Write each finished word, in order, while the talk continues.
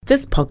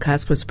This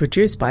podcast was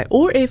produced by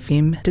OAR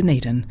FM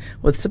Dunedin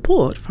with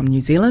support from New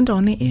Zealand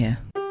On the Air.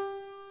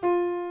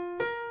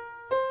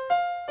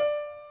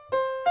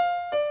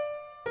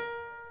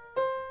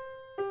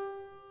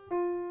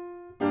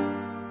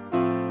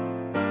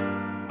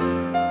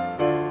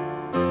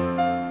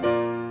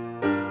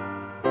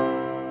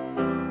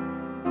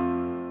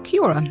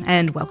 Kia ora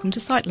and welcome to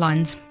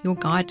Sightlines, your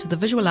guide to the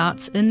visual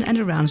arts in and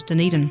around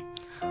Dunedin.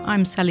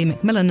 I'm Sally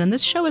McMillan and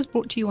this show is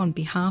brought to you on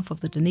behalf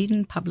of the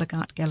Dunedin Public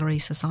Art Gallery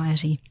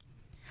Society.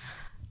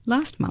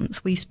 Last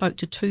month we spoke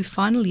to two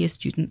final year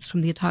students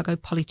from the Otago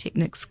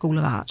Polytechnic School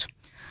of Art.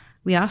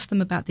 We asked them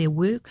about their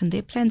work and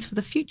their plans for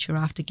the future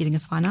after getting a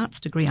fine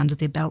arts degree under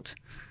their belt.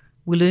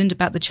 We learned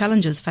about the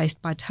challenges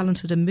faced by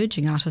talented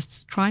emerging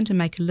artists trying to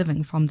make a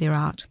living from their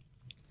art.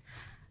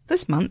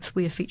 This month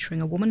we are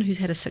featuring a woman who's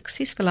had a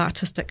successful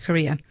artistic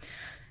career.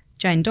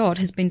 Jane Dodd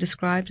has been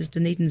described as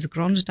Dunedin's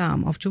grande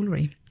dame of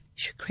jewellery.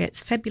 She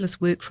creates fabulous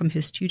work from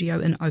her studio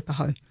in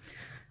Opaho.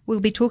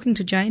 We'll be talking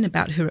to Jane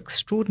about her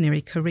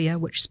extraordinary career,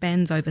 which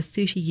spans over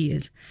 30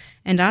 years,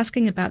 and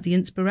asking about the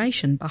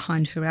inspiration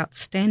behind her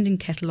outstanding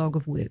catalogue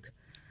of work.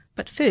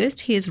 But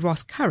first, here's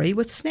Ross Curry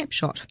with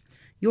Snapshot,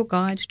 your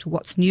guide to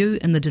what's new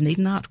in the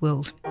Dunedin art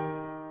world.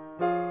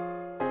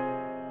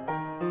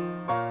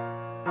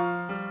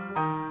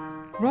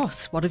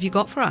 Ross, what have you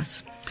got for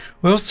us?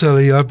 Well,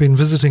 Sally, I've been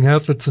visiting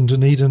outlets in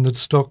Dunedin that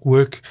stock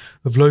work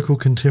of local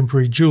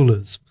contemporary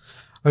jewellers.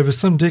 Over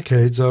some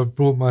decades, I've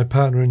brought my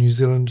partner in New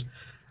Zealand,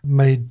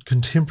 made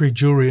contemporary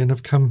jewellery and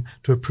have come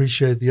to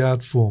appreciate the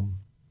art form.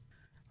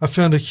 I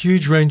found a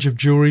huge range of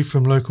jewellery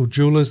from local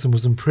jewellers and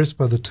was impressed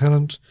by the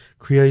talent,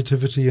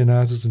 creativity and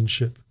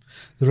artisanship.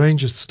 The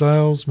range of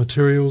styles,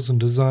 materials and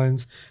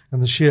designs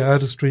and the sheer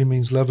artistry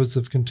means lovers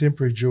of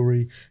contemporary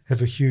jewellery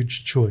have a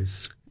huge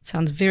choice.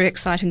 Sounds very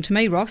exciting to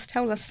me, Ross.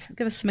 Give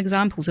us some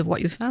examples of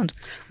what you've found.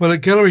 Well,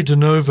 at Gallery De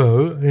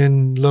Novo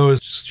in Lower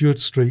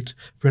Stewart Street,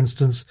 for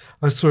instance,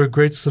 I saw a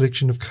great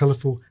selection of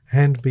colourful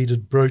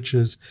hand-beaded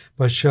brooches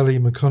by Shelley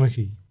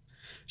McConaughey.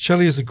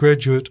 Shelley is a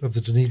graduate of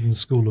the Dunedin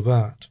School of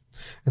Art,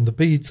 and the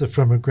beads are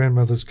from her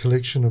grandmother's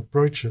collection of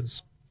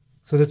brooches.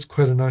 So that's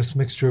quite a nice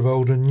mixture of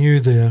old and new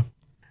there.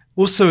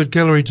 Also at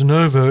Gallery De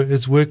Novo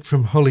is work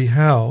from Holly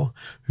Howe,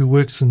 who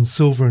works in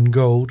silver and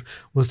gold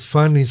with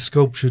finely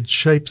sculptured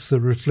shapes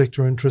that reflect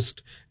her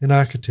interest in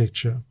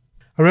architecture.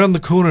 Around the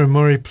corner in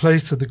Murray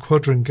Place at the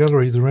Quadrant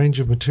Gallery, the range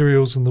of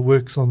materials and the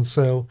works on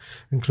sale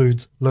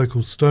includes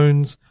local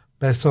stones,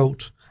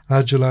 basalt,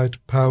 argillite,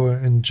 power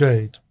and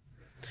jade.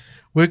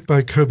 Work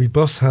by Kobe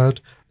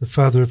Bossard, the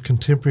father of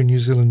contemporary New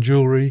Zealand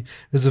jewellery,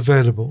 is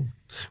available.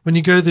 When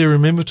you go there,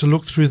 remember to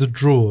look through the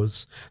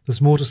drawers. There's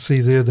more to see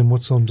there than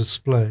what's on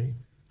display.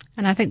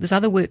 And I think there's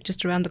other work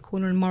just around the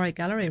corner in Moray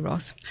Gallery,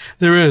 Ross.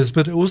 There is,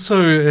 but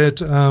also at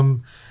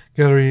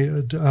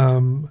Gallery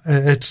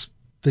at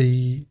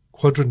the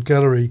Quadrant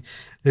Gallery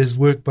is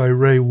work by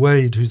Ray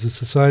Wade, who's a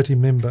society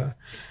member,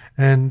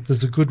 and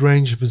there's a good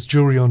range of his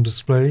jewellery on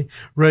display.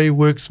 Ray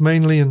works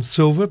mainly in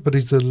silver, but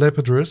he's a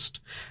lapidarist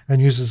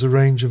and uses a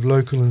range of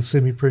local and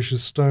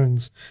semi-precious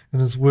stones in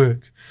his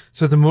work.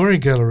 So the Moray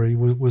Gallery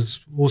was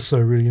also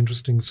really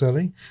interesting,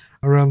 Sally,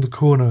 around the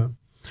corner.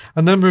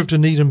 A number of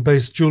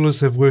Dunedin-based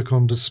jewellers have work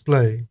on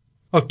display.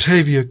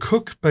 Octavia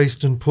Cook,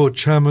 based in Port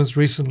Chalmers,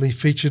 recently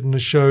featured in a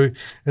show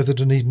at the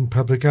Dunedin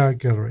Public Art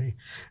Gallery,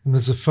 and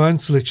there's a fine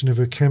selection of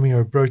her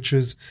cameo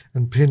brooches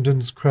and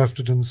pendants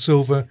crafted in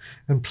silver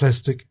and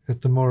plastic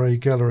at the Moray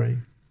Gallery.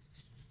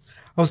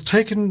 I was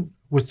taken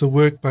with the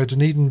work by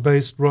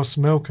Dunedin-based Ross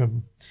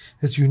Malcolm.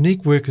 His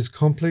unique work is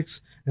complex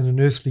and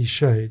in earthly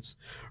shades.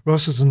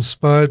 Ross is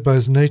inspired by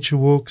his nature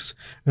walks,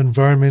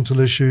 environmental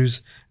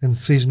issues and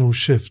seasonal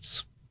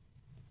shifts.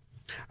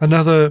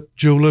 Another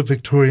jeweller,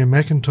 Victoria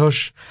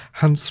McIntosh,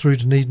 hunts through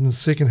Dunedin's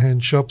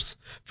second-hand shops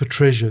for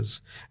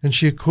treasures, and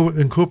she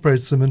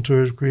incorporates them into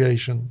her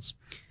creations.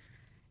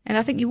 And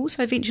I think you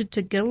also ventured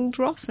to Guild,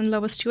 Ross, in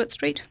Lower Stewart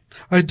Street?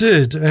 I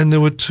did, and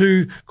there were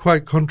two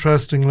quite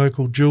contrasting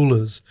local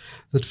jewellers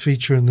that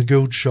feature in the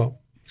Guild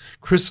shop.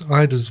 Chris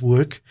Ida's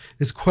work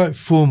is quite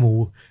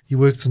formal. He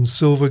works in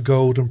silver,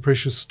 gold and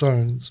precious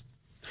stones.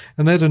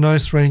 And they had a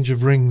nice range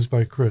of rings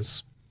by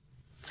Chris.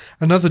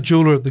 Another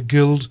jeweller at the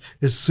Guild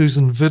is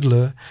Susan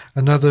Vidler,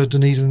 another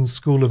Dunedin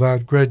School of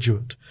Art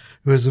graduate,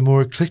 who has a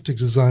more eclectic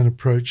design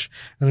approach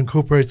and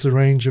incorporates a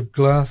range of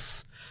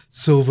glass,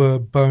 silver,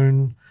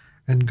 bone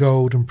and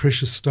gold and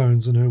precious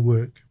stones in her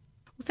work.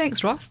 Well,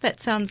 thanks, Ross.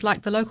 That sounds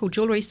like the local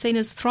jewellery scene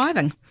is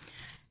thriving.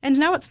 And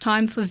now it's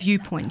time for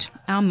Viewpoint,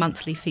 our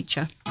monthly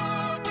feature.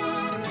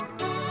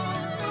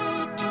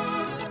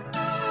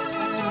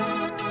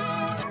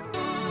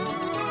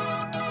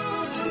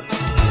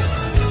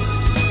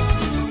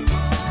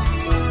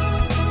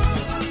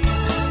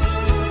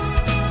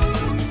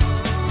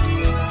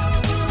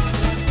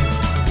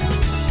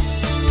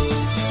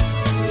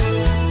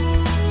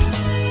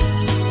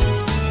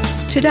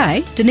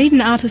 Today, Dunedin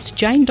artist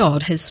Jane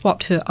Dodd has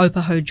swapped her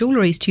Opaho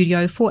jewellery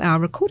studio for our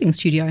recording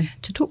studio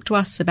to talk to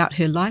us about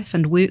her life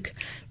and work.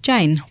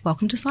 Jane,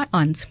 welcome to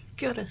Sightlines.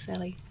 Kia ora,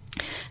 Sally.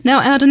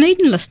 Now, our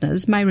Dunedin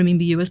listeners may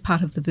remember you as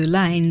part of the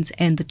Verlaines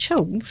and the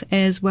Chills,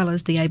 as well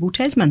as the Able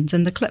Tasmans.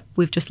 And the clip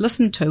we've just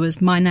listened to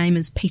is My Name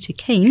is Peter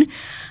Keane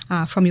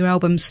from your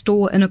album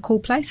Store in a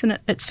Cool Place, and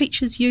it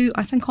features you,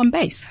 I think, on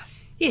bass.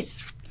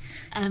 Yes,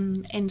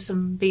 and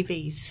some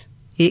BVs.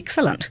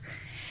 Excellent.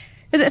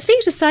 Is it fair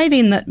to say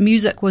then that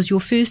music was your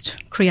first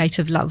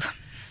creative love?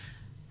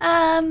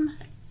 I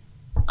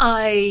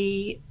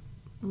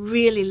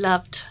really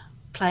loved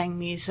playing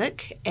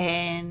music,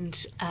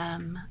 and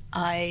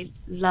I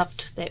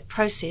loved that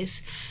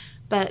process,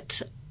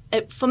 but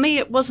for me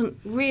it wasn't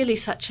really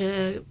such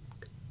a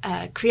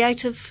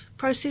creative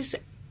process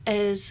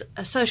as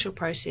a social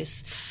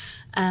process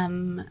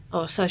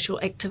or social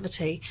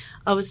activity.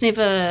 I was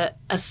never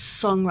a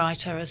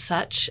songwriter as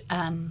such,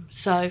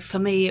 so for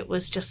me it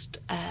was just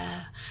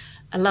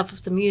a love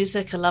of the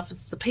music, a love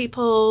of the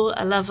people,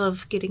 a love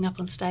of getting up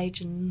on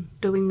stage and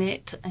doing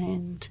that,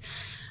 and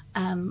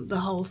the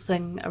whole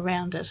thing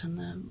around it,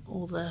 and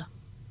all the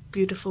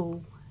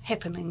beautiful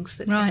happenings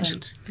that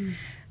happened. And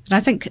I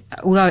think,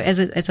 although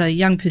as a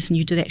young person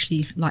you did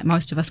actually, like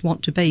most of us,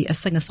 want to be a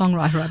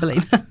singer-songwriter, I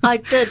believe. I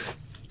did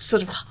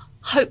sort of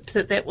hope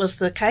that was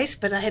the case,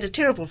 but I had a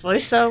terrible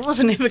voice, so I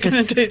wasn't ever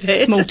going to do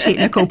that. Small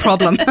technical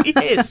problem.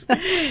 Yes.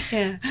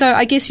 Yeah. So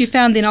I guess you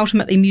found then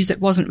ultimately music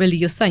wasn't really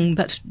your thing,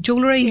 but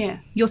jewellery,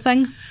 your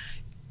thing?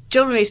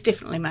 Jewellery is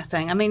definitely my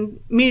thing. I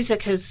mean,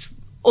 music has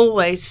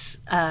always,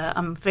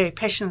 I'm very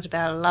passionate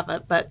about it, I love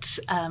it, but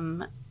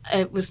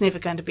it was never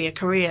going to be a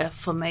career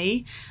for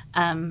me.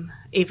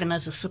 Even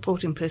as a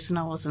supporting person,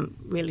 I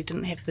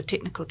didn't have the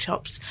technical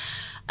chops.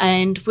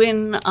 And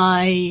when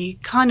I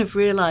kind of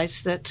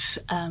realised that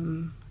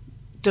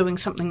doing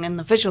something in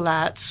the visual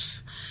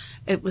arts,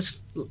 it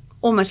was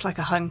almost like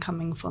a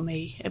homecoming for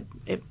me.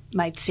 It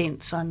made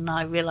sense, and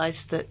I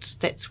realised that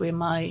that's where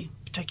my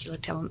particular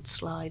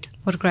talents lied.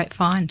 What a great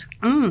find.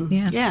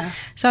 Yeah.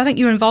 So I think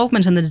your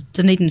involvement in the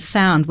Dunedin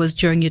Sound was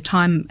during your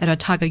time at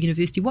Otago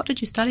University. What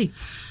did you study?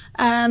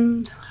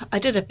 I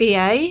did a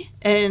BA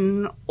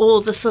in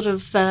all the sort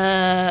of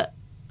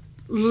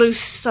loose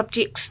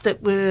subjects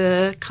that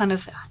were kind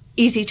of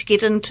easy to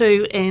get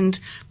into and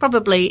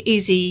probably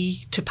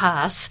easy to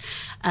pass.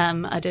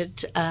 I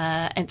did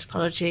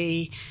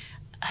anthropology,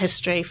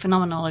 history,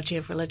 phenomenology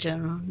of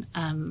religion,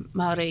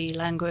 Māori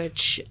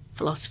language,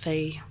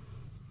 philosophy.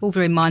 All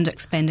very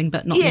mind-expanding,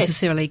 but not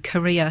necessarily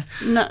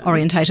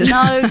career-orientated.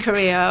 No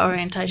career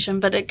orientation,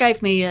 but it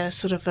gave me a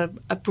sort of a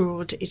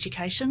broad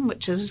education,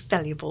 which is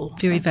valuable.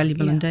 Very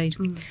valuable indeed.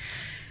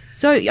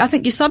 So I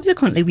think you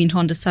subsequently went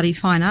on to study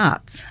fine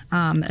arts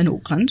in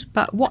Auckland,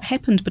 but what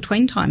happened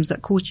between times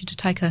that caused you to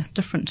take a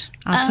different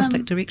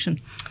artistic direction?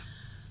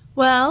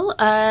 Well,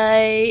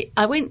 I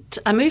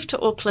moved to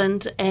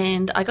Auckland,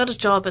 and I got a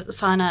job at the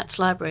Fine Arts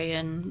Library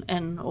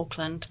in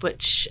Auckland,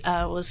 which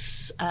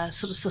was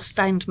sort of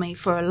sustained me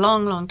for a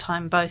long, long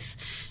time, both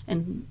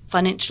in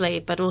financially,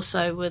 but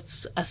also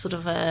with a sort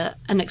of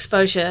an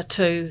exposure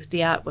to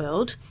the art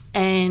world.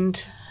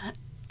 And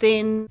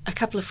then a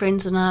couple of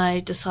friends and I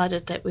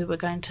decided that we were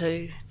going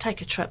to take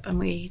a trip, and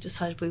we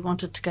decided we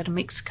wanted to go to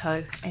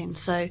Mexico. And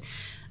so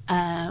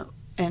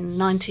in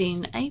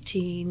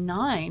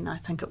 1989, I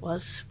think it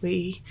was,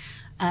 we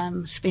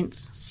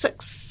spent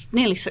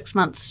nearly 6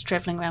 months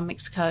travelling around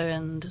Mexico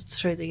and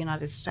through the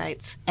United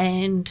States.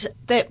 And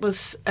that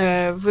was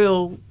a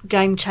real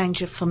game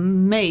changer for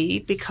me,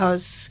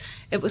 because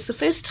it was the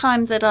first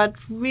time that I'd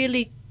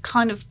really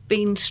kind of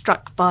been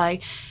struck by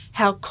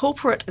how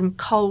corporate and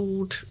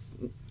cold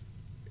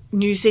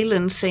New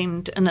Zealand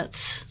seemed in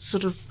its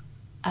sort of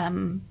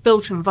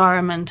built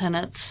environment and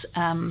its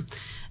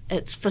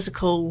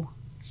physical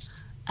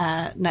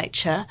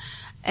nature,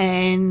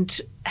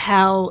 and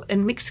how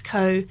in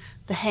Mexico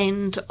the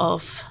hand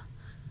of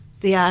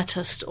the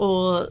artist,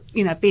 or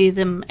be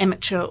them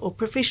amateur or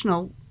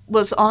professional,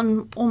 was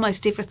on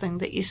almost everything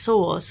that you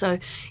saw. So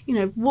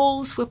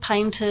walls were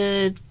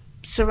painted,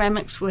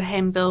 ceramics were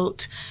hand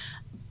built,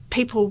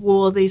 people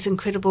wore these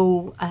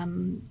incredible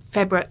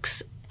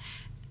fabrics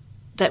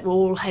that were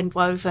all hand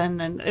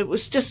woven, and it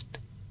was just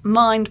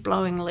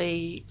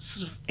mind-blowingly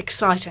sort of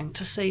exciting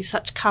to see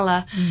such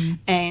colour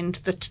and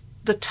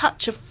the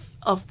touch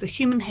of the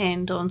human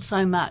hand on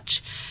so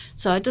much.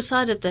 So I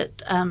decided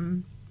that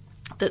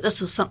that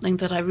this was something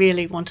that I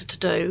really wanted to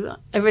do.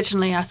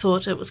 Originally I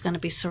thought it was going to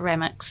be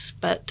ceramics,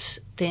 but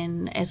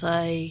then as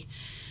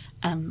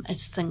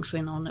things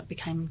went on, it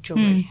became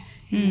jewellery.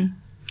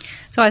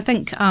 So I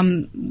think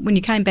when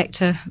you came back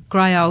to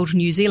grey old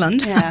New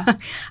Zealand,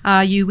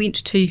 you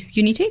went to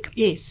Unitec?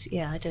 Yes,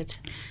 I did.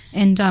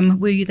 And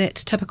were you that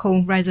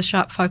typical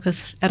razor-sharp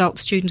focus adult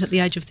student at the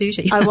age of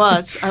 30?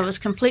 I was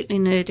completely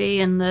nerdy,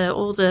 and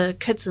all the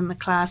kids in the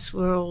class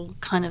were all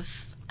kind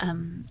of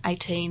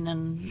 18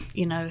 and,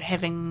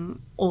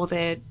 having all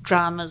their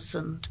dramas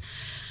and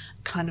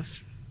kind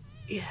of,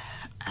 it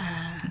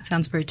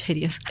sounds very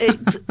tedious.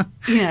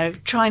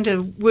 Trying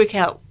to work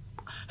out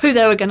who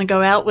they were going to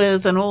go out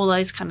with and all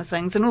those kind of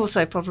things, and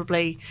also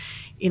probably,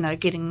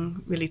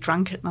 getting really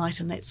drunk at night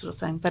and that sort of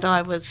thing. But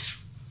I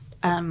was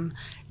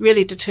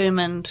really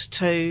determined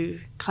to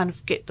kind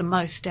of get the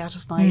most out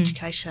of my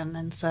education,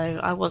 and so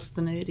I was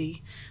the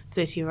nerdy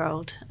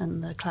 30-year-old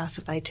in the class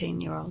of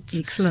 18-year-olds.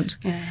 Excellent.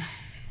 Yeah.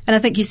 And I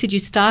think you said you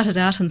started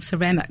out in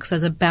ceramics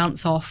as a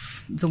bounce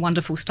off the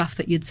wonderful stuff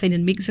that you'd seen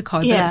in Mexico,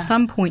 but at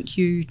some point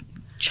you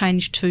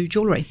changed to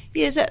jewellery.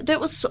 Yeah, that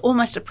was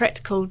almost a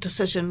practical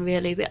decision,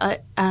 really. But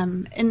at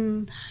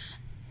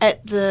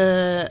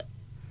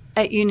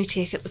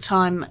Unitec at the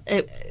time,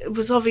 it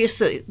was obvious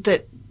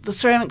that the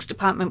ceramics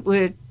department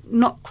were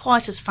not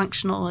quite as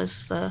functional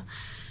as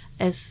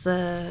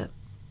the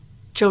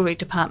jewellery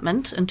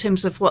department in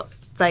terms of what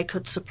they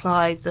could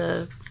supply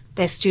their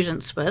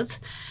students with,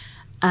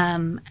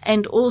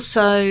 and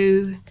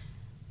also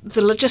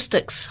the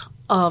logistics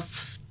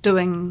of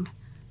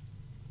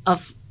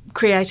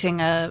creating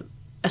a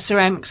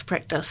ceramics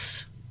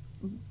practice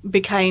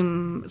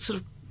became sort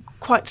of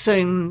quite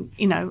soon,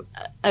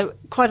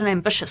 quite an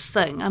ambitious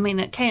thing. I mean,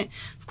 of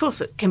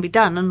course it can be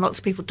done and lots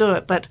of people do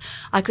it, but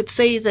I could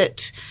see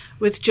that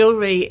with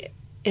jewellery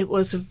it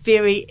was a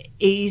very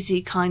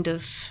easy kind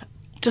of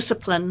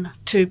discipline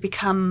to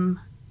become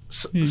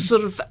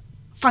sort of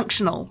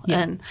functional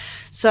in.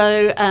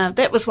 So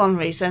that was one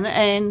reason.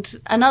 And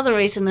another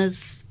reason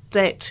is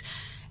that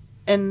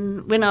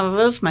when I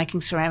was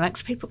making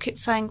ceramics, people kept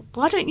saying,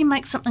 why don't you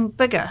make something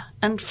bigger?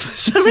 And for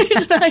some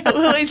reason I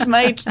always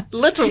made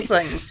little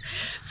things.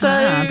 So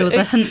there was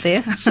a hint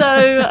there.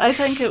 So I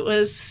think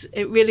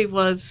it really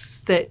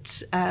was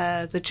that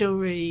the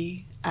jewellery,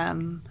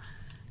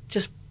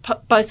 just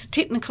both the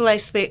technical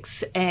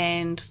aspects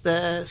and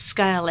the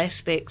scale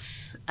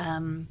aspects,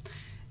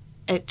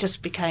 it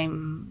just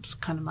became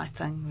kind of my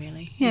thing,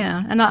 really.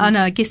 Yeah, and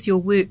I guess your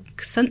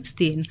work since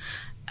then,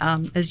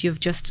 as you've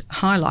just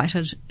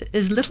highlighted,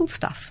 is little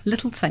stuff,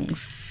 little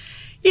things.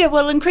 Yeah,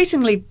 well,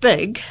 increasingly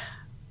big,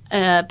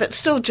 but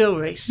still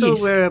jewellery, still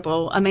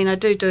wearable. I mean, I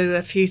do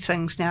a few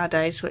things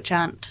nowadays which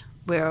aren't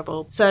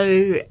wearable.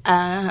 So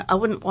I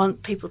wouldn't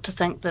want people to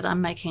think that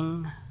I'm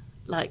making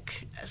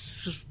like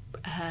sort of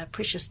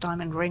precious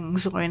diamond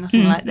rings or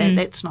anything like that.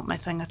 That's not my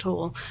thing at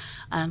all.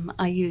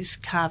 I use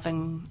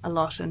carving a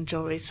lot in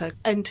jewellery. So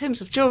in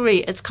terms of jewellery,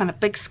 it's kind of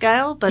big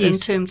scale, but in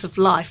terms of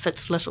life,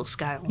 it's little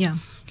scale. Yeah.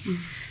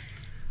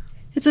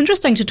 It's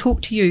interesting to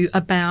talk to you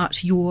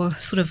about your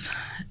sort of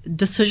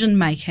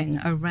decision-making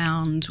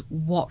around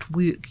what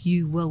work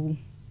you will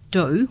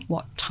do,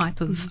 what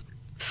type of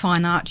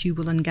fine art you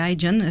will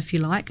engage in, if you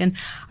like. And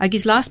I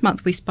guess last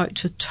month we spoke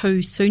to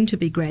two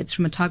soon-to-be grads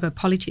from Otago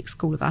Polytech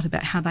School of Art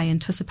about how they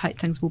anticipate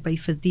things will be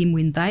for them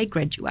when they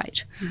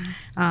graduate.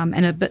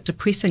 And a bit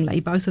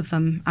depressingly, both of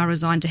them are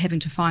resigned to having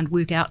to find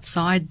work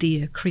outside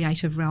their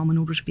creative realm in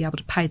order to be able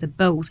to pay the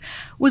bills.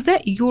 Was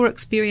that your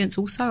experience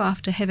also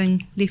after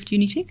having left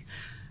Unitec?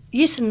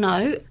 Yes and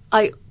no.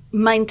 I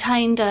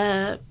maintained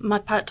my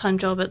part-time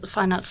job at the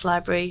Fine Arts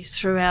Library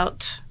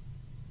throughout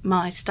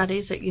my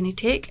studies at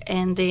Unitec,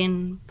 and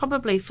then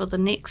probably for the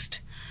next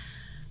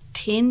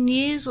 10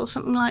 years or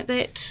something like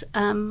that,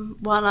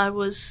 while I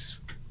was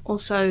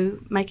also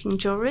making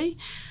jewellery.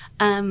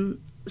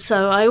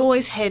 So I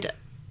always had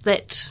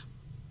that,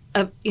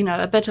 a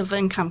bit of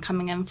income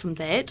coming in from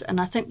that,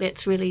 and I think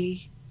that's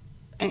really,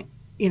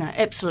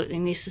 absolutely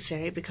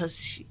necessary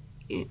because,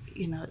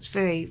 it's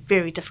very,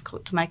 very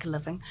difficult to make a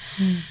living.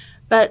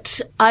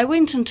 But I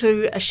went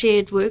into a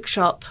shared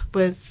workshop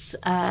with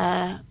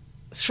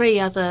 3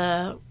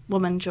 other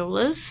women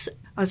jewellers.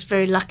 I was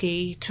very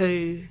lucky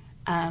to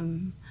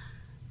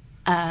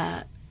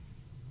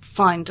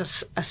find a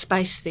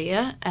space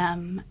there.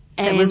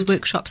 That was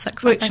Workshop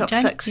 6, Workshop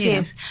I think, 6,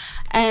 yeah.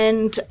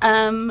 And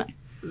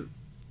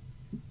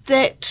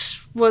that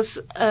was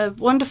a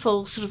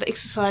wonderful sort of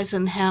exercise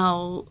in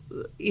how,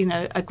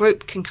 a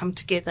group can come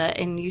together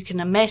and you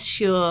can amass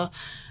your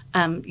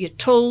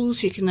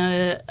tools, you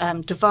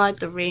can divide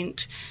the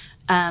rent,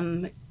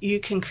 you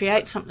can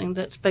create something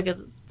that's bigger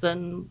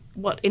than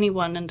what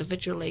anyone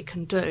individually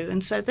can do.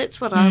 And so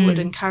that's what I would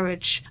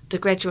encourage the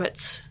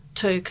graduates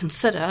to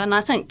consider, and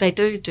I think they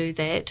do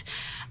that.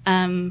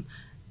 And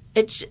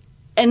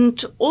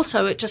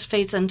also it just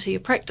feeds into your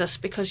practice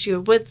because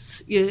you're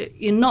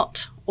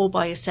not all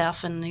by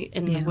yourself in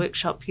the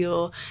workshop.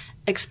 You're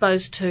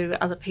exposed to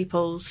other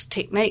people's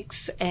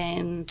techniques,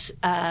 and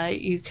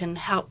you can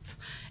help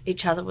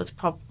each other with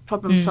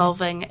problem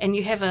solving, and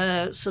you have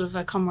a sort of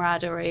a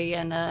camaraderie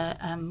and a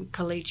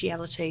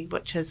collegiality,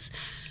 which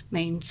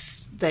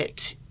means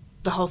that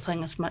the whole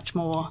thing is much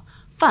more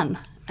fun.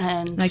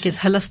 And I guess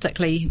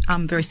holistically,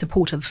 very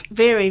supportive.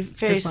 Very,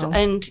 very, well.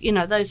 And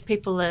those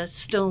people are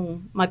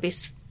still my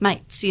best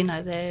mates.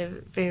 They're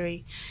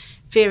very,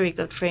 very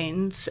good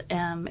friends.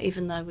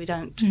 Even though we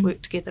don't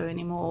work together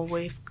anymore,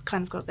 we've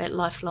kind of got that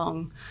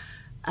lifelong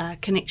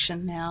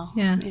connection now.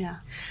 Yeah.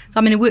 So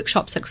I mean,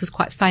 Workshop 6 is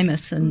quite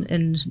famous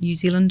in New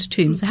Zealand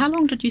terms. So how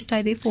long did you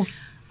stay there for?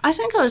 I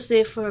think I was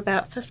there for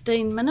about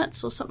 15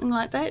 minutes or something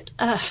like that.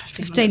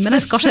 15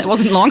 minutes? Gosh, that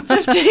wasn't long.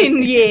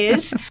 15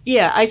 years.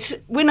 Yeah,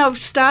 when I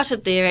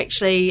started there,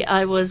 actually,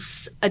 I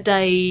was a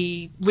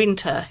day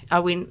renter. I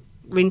went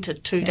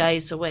rented 2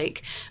 days a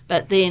week.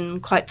 But then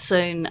quite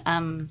soon,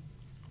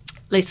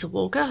 Lisa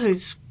Walker,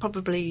 who's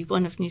probably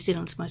one of New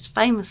Zealand's most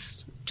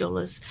famous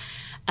jewellers,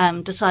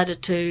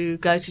 decided to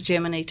go to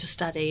Germany to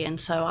study, and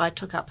so I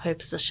took up her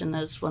position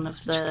as one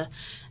of the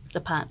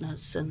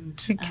partners.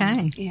 And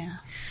Okay.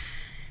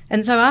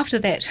 And so after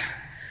that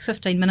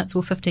 15 minutes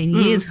or 15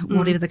 years,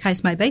 whatever the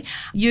case may be,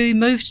 you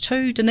moved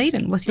to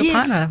Dunedin with your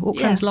partner,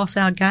 Auckland's Loss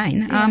Our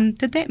Gain.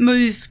 Did that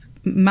move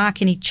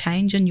mark any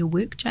change in your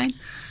work, Jane?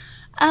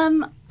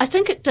 I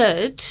think it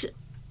did.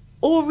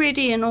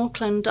 Already in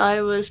Auckland,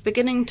 I was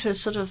beginning to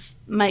sort of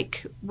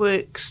make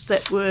works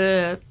that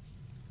were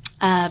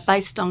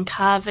based on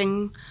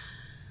carving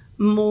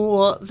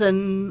more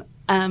than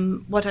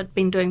what I'd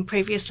been doing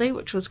previously,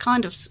 which was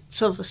kind of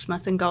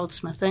silversmith and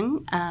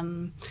goldsmithing,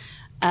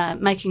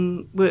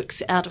 making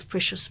works out of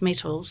precious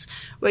metals,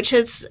 which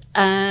is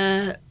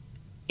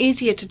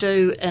easier to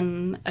do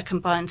in a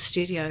combined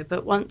studio.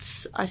 But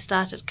once I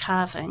started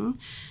carving,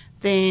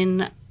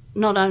 then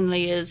not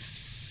only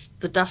is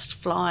the dust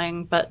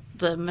flying, but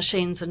the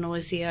machines are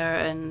noisier,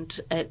 and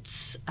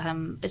it's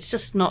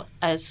just not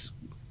as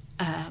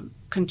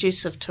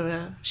conducive to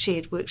a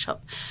shared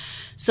workshop.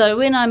 So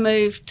when I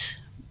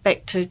moved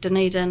back to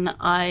Dunedin,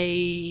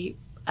 I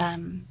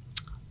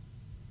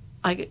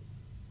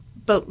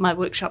built my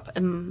workshop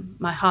in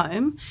my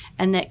home,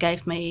 and that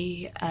gave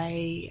me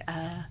a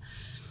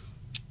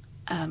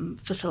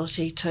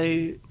facility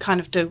to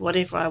kind of do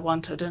whatever I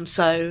wanted, and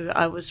so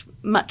I was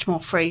much more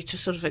free to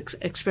sort of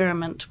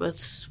experiment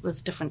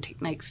with different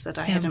techniques that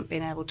I hadn't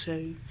been able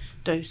to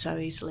do so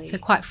easily. So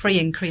quite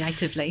freeing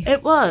creatively.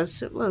 It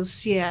was,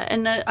 yeah.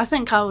 And I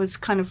think I was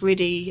kind of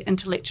ready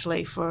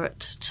intellectually for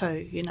it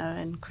too,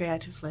 and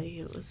creatively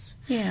it was.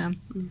 Yeah.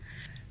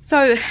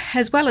 So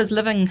as well as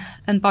living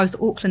in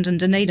both Auckland and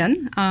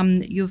Dunedin,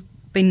 you've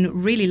been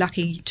really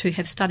lucky to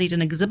have studied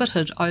and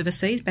exhibited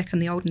overseas back in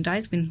the olden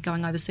days when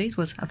going overseas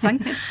was a thing.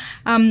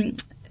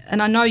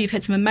 And I know you've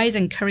had some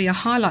amazing career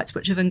highlights,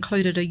 which have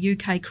included a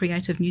UK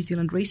Creative New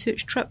Zealand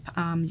research trip.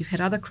 You've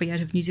had other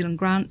Creative New Zealand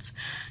grants.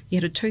 You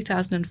had a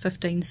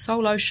 2015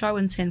 solo show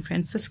in San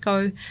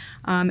Francisco,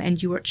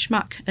 and you were at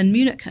Schmuck in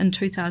Munich in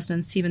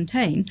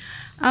 2017.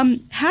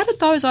 How did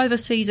those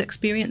overseas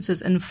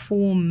experiences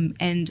inform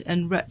and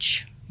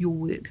enrich your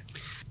work?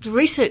 The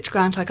research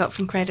grant I got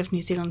from Creative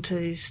New Zealand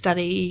to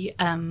study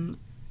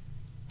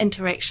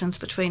interactions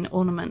between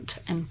ornament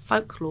and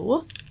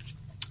folklore,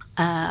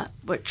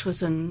 which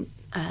was in,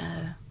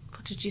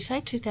 what did you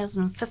say,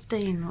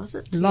 2015, was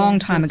it? Long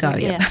time ago,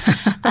 yeah.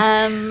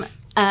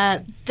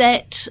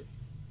 That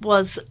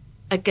was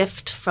a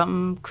gift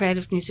from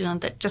Creative New Zealand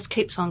that just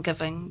keeps on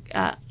giving.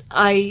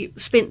 I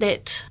spent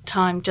that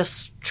time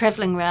just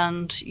travelling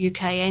around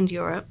UK and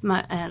Europe,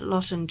 a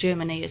lot in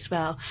Germany as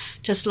well,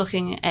 just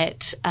looking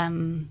at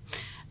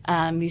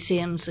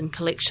museums and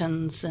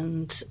collections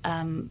and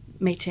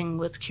meeting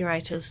with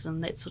curators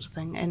and that sort of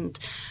thing, and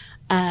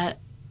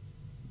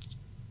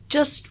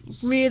just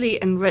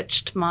really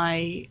enriched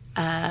my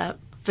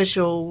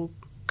visual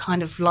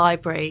kind of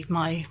library,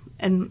 my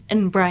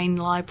in-brain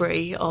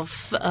library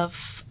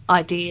of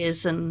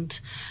ideas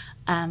and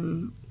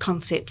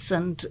concepts,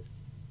 and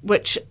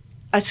which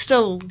I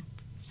still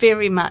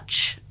very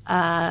much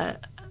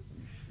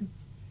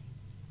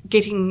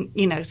getting,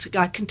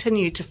 I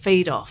continue to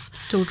feed off.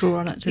 Still draw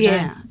on it today.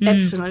 Yeah,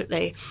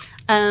 absolutely.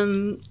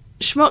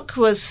 Schmuck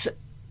was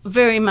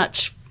very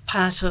much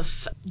part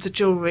of the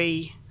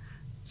jewellery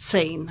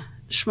scene.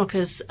 Schmuck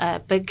is a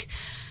big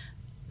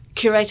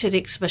curated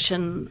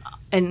exhibition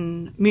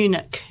in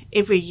Munich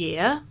every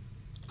year,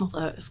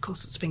 although of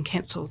course it's been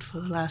cancelled for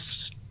the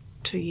last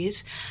 2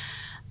 years.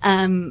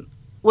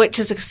 Which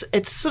is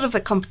it's sort of a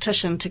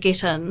competition to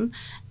get in,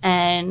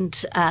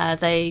 and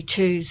they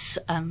choose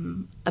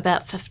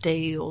about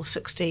 50 or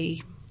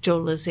 60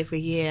 jewellers every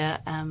year,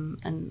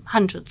 and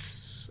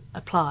hundreds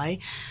apply.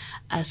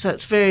 So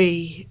it's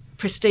very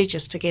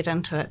prestigious to get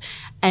into it.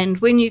 And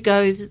when you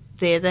go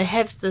there, they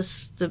have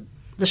the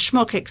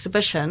Schmuck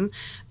exhibition,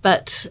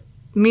 but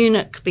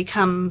Munich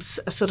becomes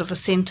a sort of a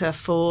centre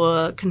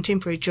for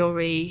contemporary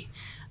jewellery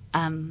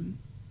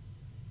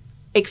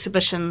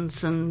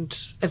exhibitions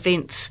and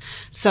events.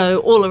 So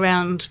all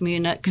around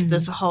Munich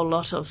there's a whole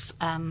lot of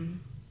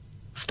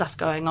stuff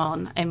going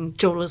on, and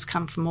jewellers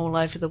come from all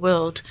over the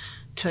world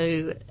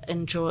to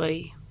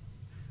enjoy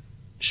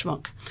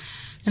Schmuck.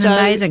 An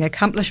amazing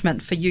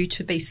accomplishment for you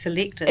to be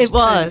selected. It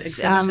was.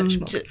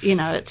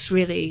 It's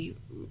really,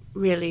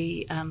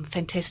 really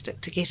fantastic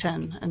to get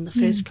in the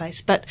first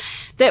place. But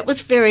that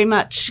was very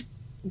much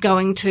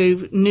going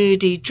to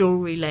nerdy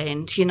jewellery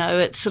land,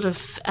 it's sort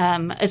of,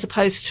 as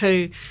opposed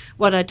to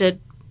what I did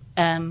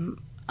on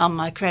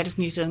my Creative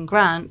New Zealand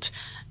grant,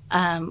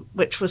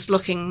 which was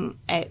looking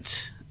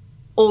at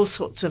all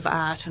sorts of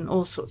art and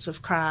all sorts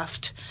of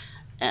craft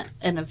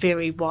in a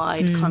very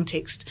wide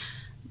context.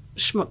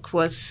 Schmuck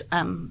was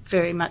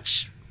very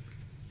much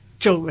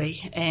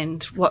jewellery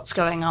and what's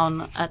going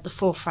on at the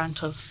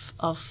forefront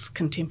of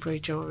contemporary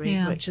jewellery,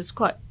 which is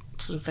quite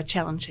sort of a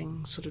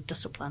challenging sort of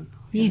discipline.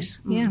 Yes,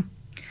 yeah.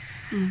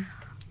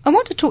 I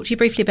want to talk to you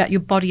briefly about your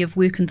body of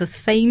work and the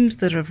themes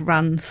that have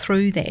run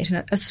through that.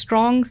 And a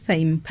strong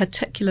theme,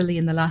 particularly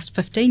in the last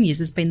 15 years,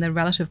 has been the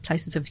relative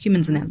places of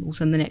humans and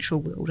animals in the natural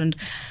world. And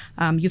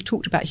you've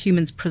talked about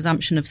humans'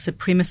 presumption of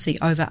supremacy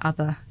over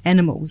other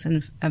animals.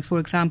 And for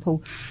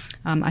example,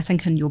 I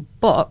think in your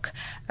book,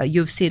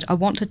 you've said, I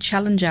want to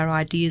challenge our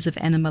ideas of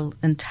animal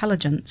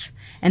intelligence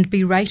and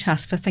berate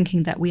us for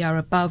thinking that we are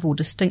above or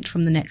distinct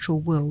from the natural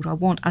world. I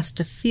want us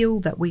to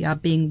feel that we are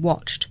being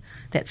watched,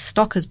 that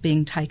stock is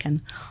being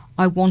taken.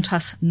 I want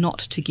us not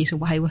to get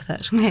away with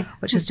it,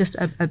 which is just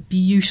a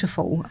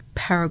beautiful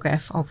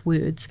paragraph of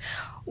words.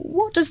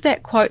 What does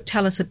that quote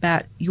tell us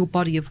about your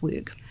body of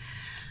work?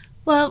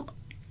 Well,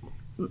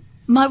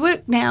 my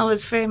work now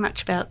is very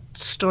much about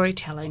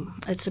storytelling.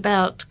 It's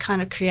about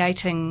kind of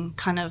creating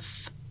kind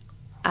of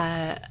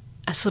a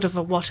sort of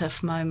a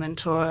what-if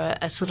moment, or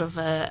a sort of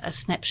a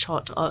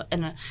snapshot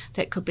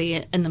that could be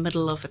in the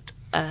middle of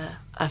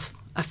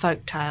a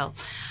folk tale.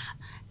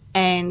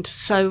 And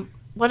so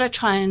what I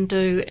try and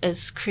do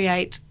is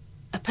create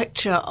a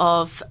picture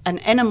of an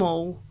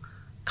animal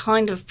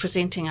kind of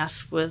presenting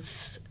us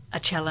with a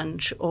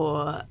challenge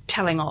or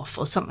telling off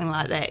or something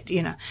like that,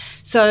 you know.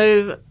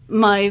 So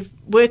my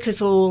work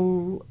is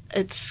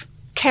it's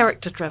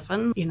character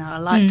driven. You know, I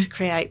like to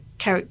create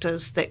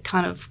characters that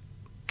kind of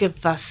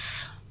give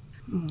us...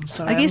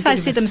 I guess I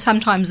see them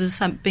sometimes as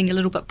being a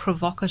little bit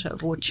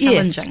provocative or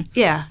challenging.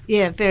 Yes.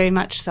 Yeah, very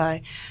much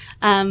so.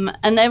 And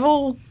they're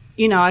all,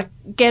 you know, I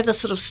gather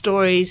sort of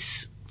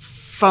stories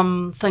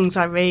from things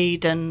I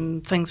read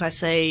and things I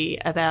see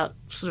about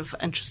sort of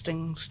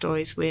interesting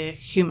stories where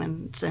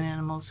humans and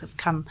animals have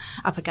come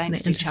up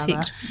against each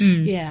other.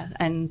 Yeah,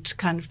 and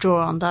kind of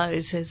draw on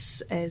those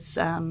as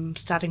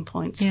starting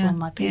points for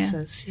my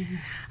pieces. Yeah.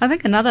 I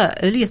think another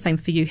earlier theme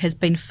for you has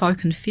been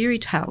folk and fairy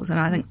tales, and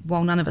I think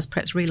while none of us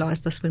perhaps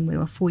realised this when we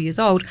were 4 years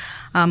old,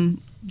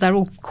 they're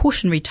all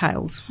cautionary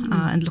tales,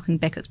 and looking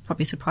back it's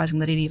probably surprising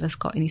that any of us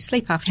got any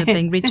sleep after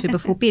being read to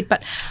before bed.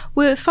 But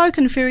were folk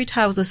and fairy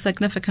tales a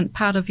significant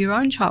part of your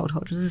own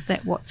childhood? Is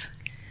that what's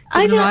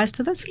given rise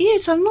to this?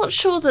 Yes, I'm not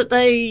sure that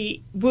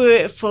they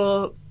were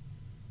for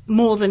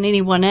more than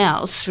anyone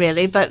else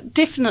really, but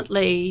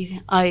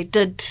definitely I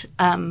did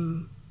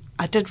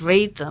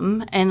read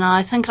them, and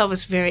I think I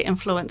was very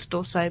influenced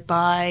also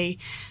by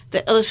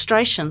the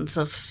illustrations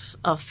of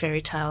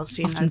fairy tales.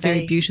 You Often know,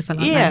 very beautiful,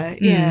 aren't they?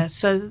 Yeah.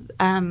 So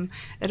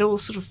it all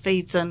sort of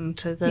feeds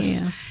into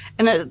this. Yeah.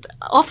 And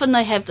often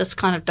they have this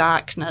kind of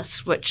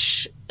darkness,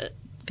 which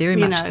very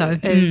much so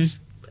is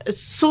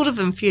it's sort of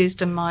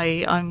infused in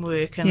my own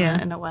work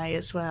in a way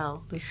as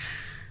well.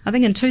 I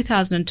think in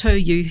 2002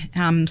 you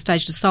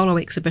staged a solo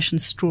exhibition,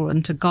 Straw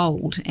into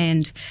Gold,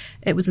 and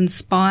it was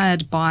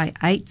inspired by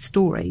 8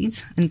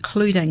 stories,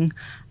 including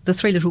The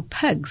Three Little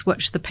Pigs,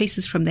 which the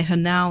pieces from that are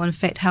now in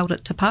fact held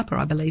at Te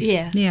Papa, I believe.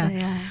 Yeah. They are,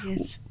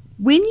 yes.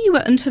 When you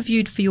were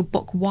interviewed for your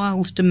book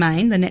Wild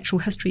Domain, The Natural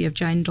History of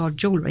Jane Dodd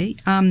Jewellery,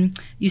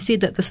 you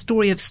said that the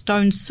story of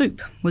Stone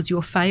Soup was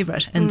your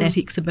favourite in that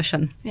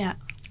exhibition. Yeah.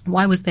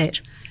 Why was that?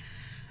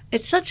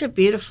 It's such a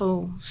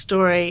beautiful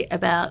story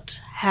about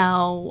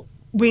how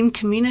when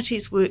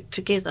communities work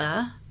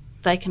together,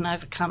 they can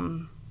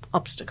overcome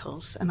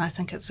obstacles, and I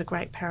think it's a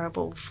great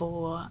parable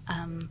for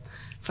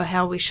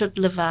how we should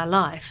live our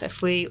life.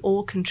 If we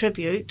all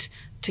contribute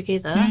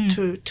together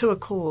to a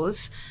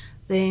cause,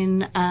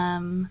 then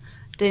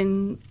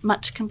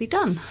much can be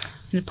done.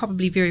 And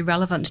probably very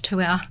relevant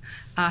to our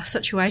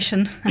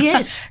situation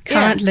yes,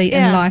 currently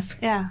in life.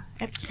 Yeah,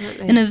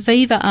 absolutely. In a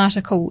Viva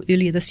article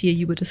earlier this year,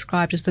 you were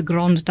described as the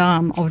grande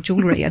dame of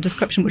jewellery, a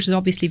description which is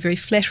obviously very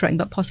flattering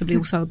but possibly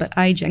also a bit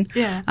ageing.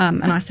 Yeah.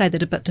 And I say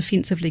that a bit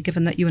defensively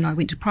given that you and I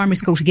went to primary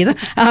school together.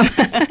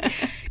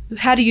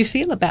 How do you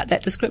feel about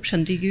that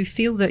description? Do you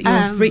feel that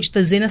you've reached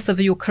the zenith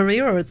of your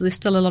career, or is there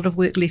still a lot of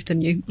work left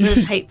in you?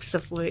 There's heaps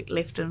of work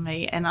left in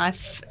me, and I'm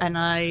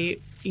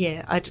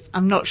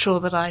not sure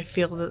that I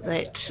feel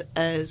that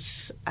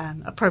is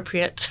an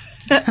appropriate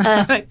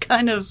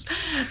kind of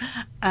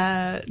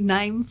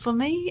name for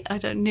me. I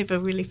never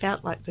really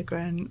felt like the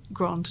grande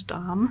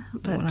dame.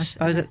 But, well, I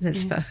suppose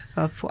that's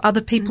for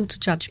other people to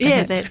judge, perhaps.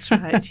 Yeah, that's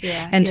right,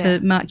 yeah. And to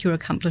mark your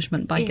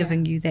accomplishment by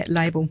giving you that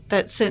label.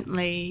 But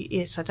certainly,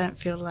 yes, I don't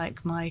feel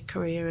like my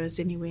career is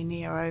anywhere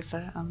near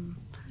over.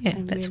 Yeah,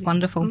 that's really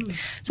wonderful.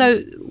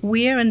 So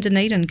where in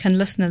Dunedin can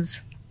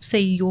listeners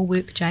see your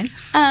work, Jane?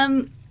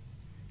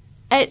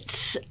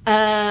 At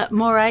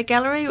Moray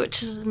Gallery,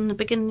 which is in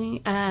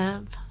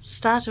the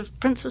start of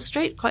Princes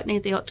Street, quite near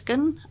the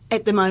Octagon.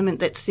 At the moment,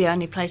 that's the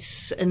only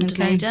place in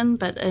Dunedin,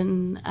 but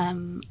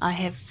I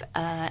have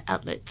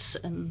outlets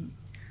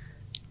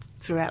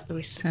throughout the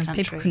rest of the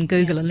country. So people can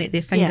Google and let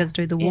their fingers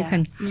do the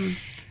walking. Yeah.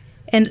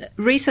 And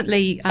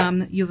recently,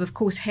 you've of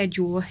course had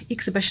your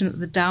exhibition at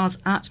the Dow's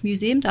Art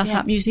Museum,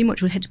 Art Museum,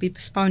 which had to be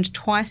postponed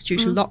twice due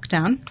to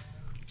lockdown.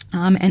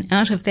 And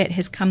out of that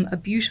has come a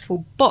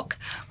beautiful book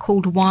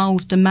called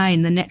Wild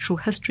Domain, The Natural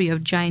History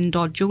of Jane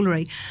Dodd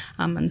Jewellery.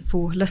 And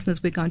for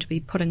listeners, we're going to be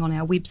putting on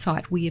our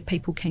website where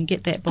people can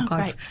get that book.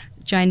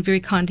 Jane very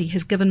kindly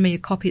has given me a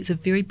copy. It's a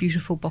very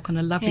beautiful book and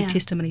a lovely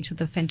testimony to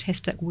the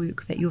fantastic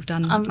work that you've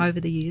done over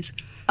the years.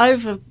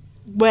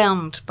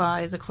 Overwhelmed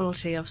by the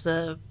quality of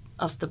the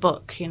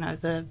book,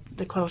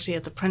 the quality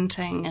of the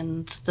printing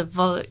and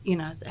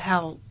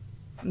how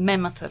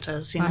mammoth it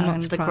is, I'm not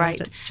and surprised.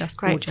 the It's just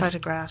great gorgeous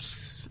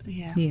photographs.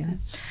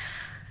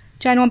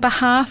 Jane, on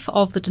behalf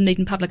of the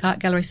Dunedin Public Art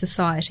Gallery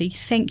Society,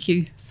 thank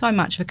you so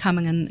much for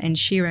coming and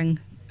sharing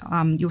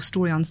your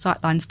story on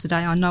Sightlines today.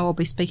 I know I'll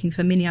be speaking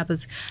for many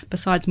others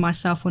besides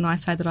myself when I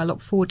say that I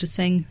look forward to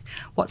seeing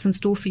what's in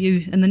store for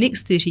you in the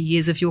next 30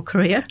 years of your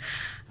career.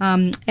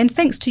 And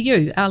thanks to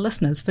you, our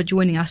listeners, for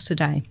joining us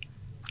today.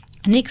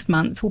 Next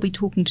month, we'll be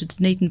talking to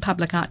Dunedin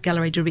Public Art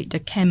Gallery Director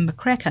Cam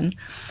McCracken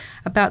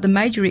about the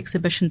major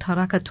exhibition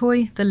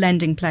Tarakatoi, The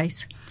Landing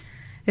Place.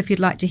 If you'd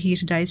like to hear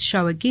today's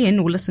show again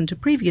or listen to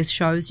previous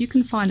shows, you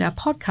can find our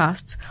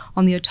podcasts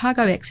on the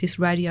Otago Access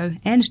Radio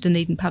and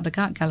Dunedin Public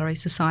Art Gallery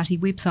Society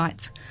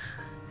websites.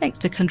 Thanks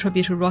to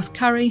contributor Ross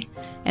Curry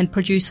and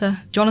producer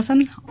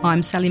Jonathan.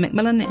 I'm Sally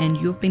McMillan and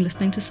you've been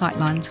listening to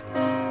Sightlines.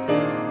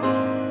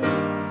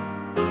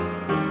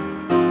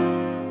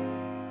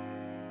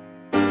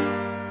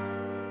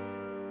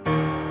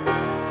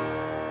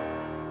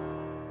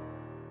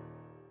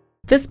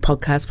 This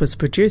podcast was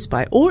produced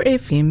by OAR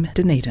FM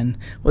Dunedin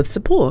with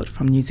support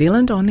from New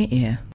Zealand On the Air.